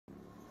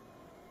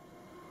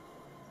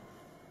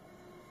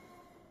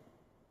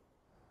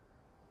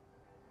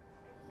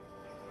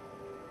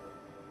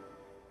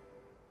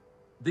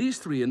These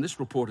three, in this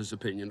reporter's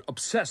opinion,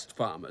 obsessed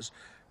farmers,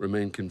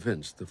 remain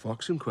convinced the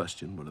fox in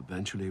question will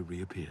eventually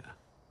reappear.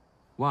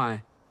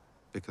 Why?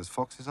 Because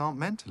foxes aren't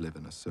meant to live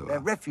in a sewer. They're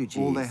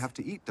refugees. All they have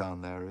to eat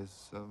down there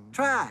is,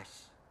 trash.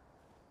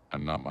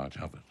 And not much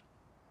of it.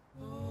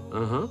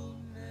 Uh-huh.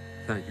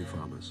 Thank you,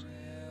 farmers.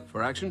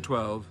 For Action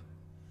 12,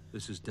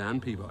 this is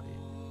Dan Peabody.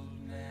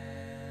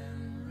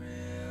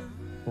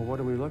 Well, what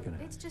are we looking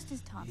at? It's just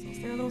his tonsils.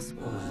 They're a little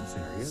swollen.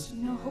 Serious?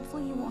 You know,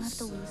 hopefully you won't have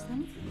to lose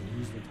them.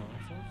 Lose the tonsils?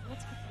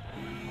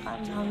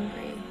 I'm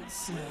hungry.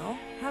 Well,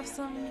 have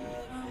some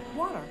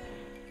water.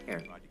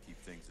 Here.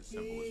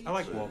 I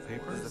like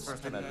wallpaper. This is the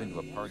first time I've been to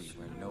a party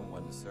where no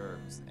one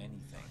serves anything.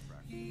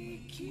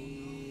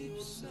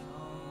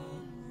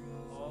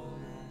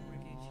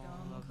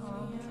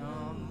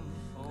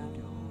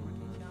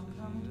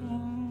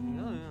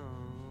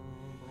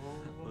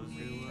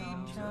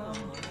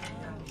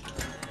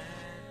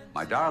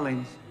 My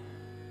darlings,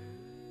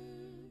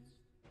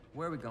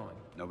 Where are we going?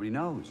 nobody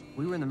knows.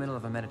 We were in the middle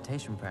of a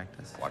meditation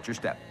practice. Watch your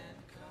step.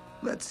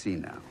 Let's see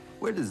now.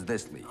 Where does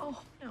this lead? Oh,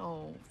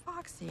 no.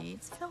 Foxy,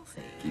 it's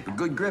filthy. Keep a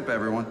good grip,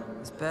 everyone.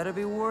 This better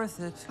be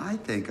worth it. I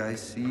think I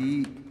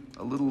see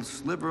a little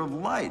sliver of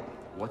light.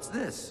 What's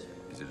this?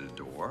 Is it a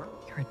door?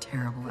 You're a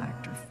terrible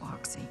actor,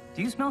 Foxy.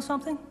 Do you smell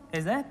something?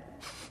 Is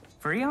that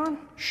Freon?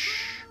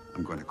 Shh.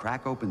 I'm going to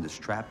crack open this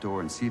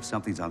trapdoor and see if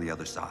something's on the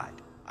other side.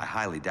 I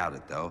highly doubt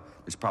it, though.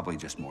 There's probably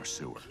just more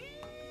sewer.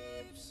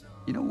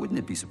 You know, wouldn't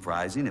it be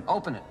surprising if...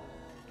 Open it.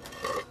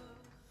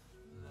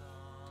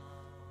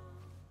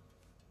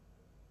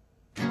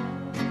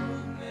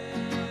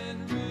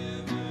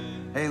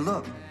 Hey,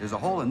 look, there's a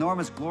whole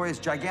enormous, glorious,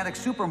 gigantic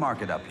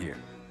supermarket up here.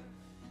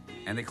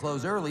 And they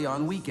close early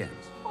on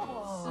weekends.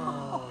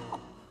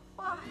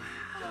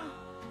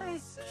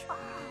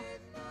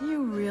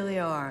 You really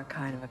are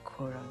kind of a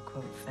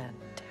quote-unquote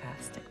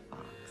fantastic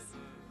fox.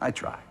 I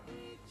try.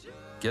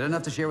 Get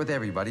enough to share with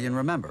everybody, and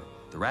remember,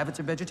 the rabbits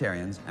are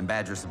vegetarians, and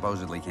badgers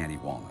supposedly can't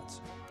eat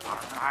walnuts.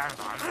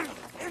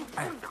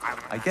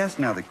 I guess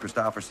now that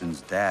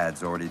Christopherson's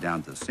dad's already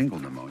down to single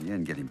pneumonia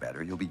and getting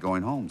better, he'll be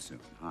going home soon,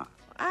 huh?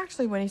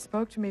 Actually, when he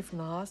spoke to me from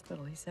the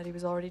hospital, he said he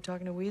was already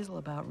talking to Weasel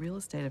about real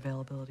estate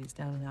availabilities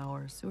down in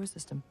our sewer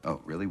system.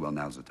 Oh, really? Well,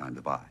 now's the time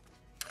to buy.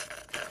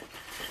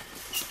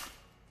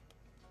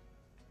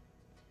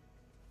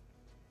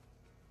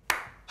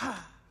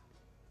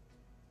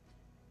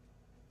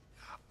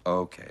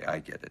 Okay, I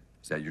get it.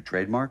 Is that your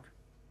trademark?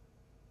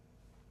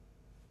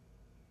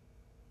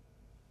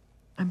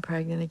 I'm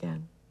pregnant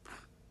again.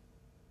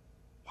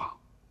 Wow.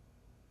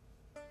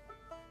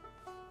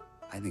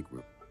 I think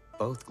we're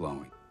both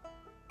glowing.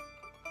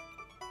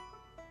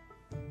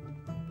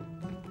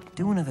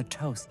 Do another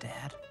toast,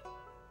 Dad.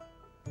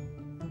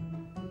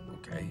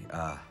 Okay,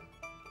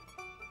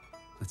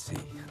 let's see,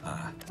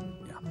 yeah,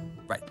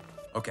 right,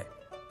 okay.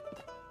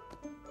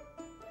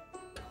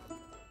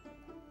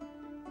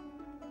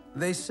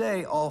 They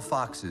say all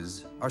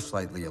foxes are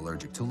slightly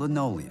allergic to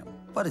linoleum,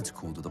 but it's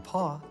cool to the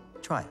paw.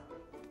 Try it.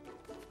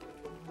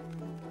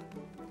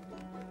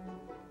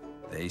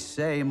 They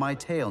say my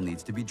tail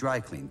needs to be dry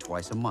cleaned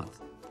twice a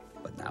month,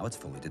 but now it's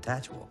fully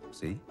detachable,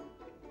 see?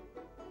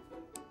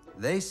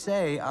 They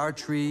say our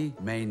tree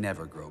may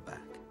never grow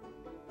back,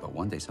 but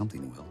one day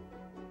something will.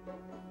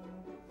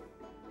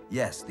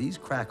 Yes, these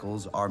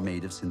crackles are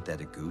made of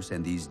synthetic goose,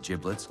 and these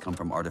giblets come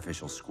from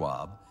artificial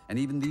squab, and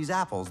even these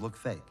apples look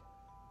fake.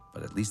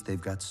 But at least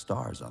they've got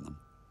stars on them.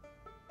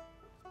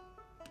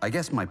 I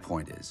guess my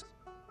point is,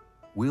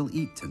 we'll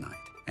eat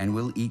tonight, and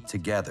we'll eat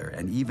together,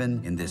 and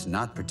even in this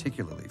not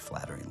particularly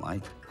flattering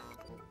light,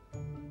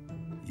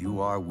 you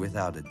are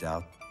without a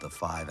doubt the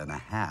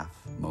 5.5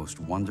 most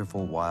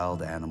wonderful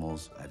wild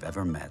animals I've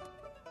ever met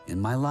in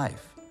my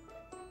life.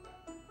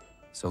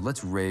 So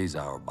let's raise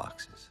our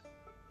boxes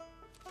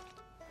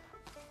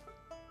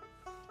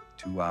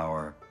to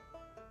our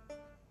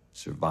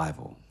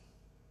survival.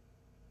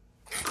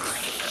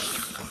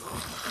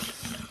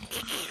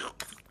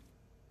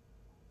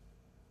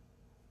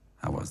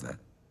 How was that?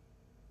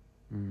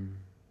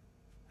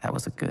 That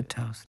was a good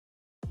toast.